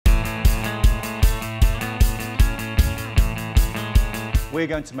We're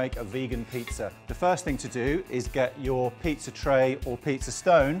going to make a vegan pizza. The first thing to do is get your pizza tray or pizza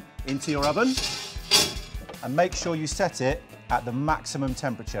stone into your oven and make sure you set it at the maximum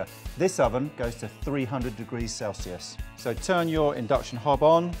temperature. This oven goes to 300 degrees Celsius. So turn your induction hob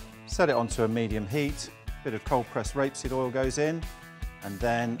on, set it onto a medium heat, a bit of cold pressed rapeseed oil goes in, and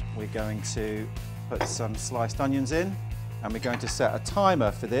then we're going to put some sliced onions in, and we're going to set a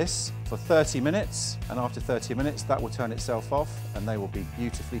timer for this for 30 minutes, and after 30 minutes that will turn itself off and they will be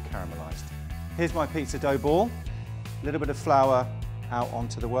beautifully caramelized. Here's my pizza dough ball, a little bit of flour out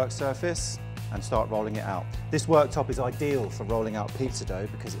onto the work surface and start rolling it out. This worktop is ideal for rolling out pizza dough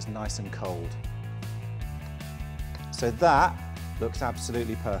because it's nice and cold. So that looks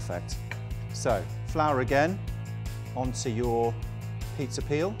absolutely perfect. So flour again onto your pizza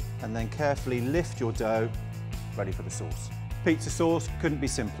peel and then carefully lift your dough, ready for the sauce. Pizza sauce couldn't be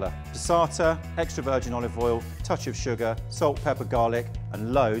simpler. Passata, extra virgin olive oil, touch of sugar, salt, pepper, garlic,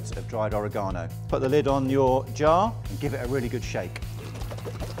 and loads of dried oregano. Put the lid on your jar and give it a really good shake.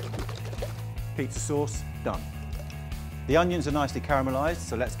 Pizza sauce done. The onions are nicely caramelized,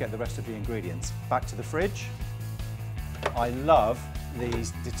 so let's get the rest of the ingredients. Back to the fridge. I love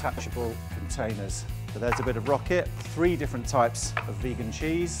these detachable containers. So there's a bit of rocket, 3 different types of vegan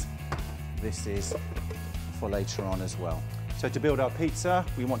cheese. This is for later on as well. So to build our pizza,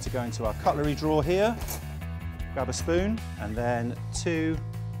 we want to go into our cutlery drawer here, grab a spoon, and then 2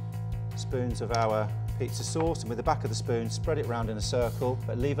 spoons of our pizza sauce, and with the back of the spoon, spread it round in a circle,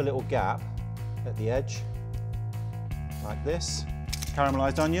 but leave a little gap at the edge, like this.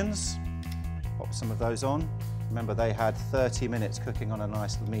 Caramelized onions, pop some of those on. Remember, they had 30 minutes cooking on a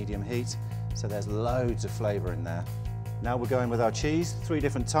nice medium heat, so there's loads of flavor in there. Now we're going with our cheese, 3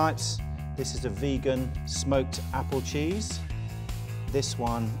 different types. This is a vegan smoked apple cheese. This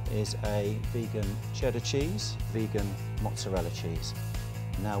one is a vegan cheddar cheese, vegan mozzarella cheese.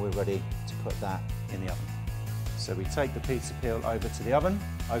 Now we're ready to put that in the oven. So we take the pizza peel over to the oven,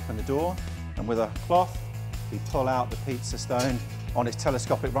 open the door, and with a cloth, we pull out the pizza stone on its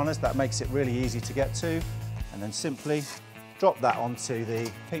telescopic runners. That makes it really easy to get to. And then simply drop that onto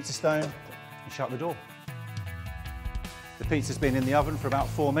the pizza stone and shut the door. The pizza's been in the oven for about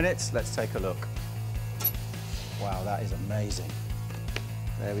 4 minutes. Let's take a look. Wow, that is amazing.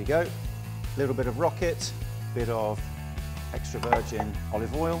 There we go. A little bit of rocket, bit of extra virgin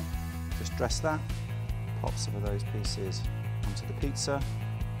olive oil. Just dress that. Pop some of those pieces onto the pizza.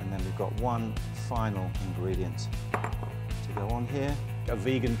 And then we've got one final ingredient to go on here. A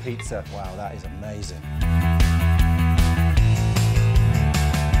vegan pizza. Wow, that is amazing.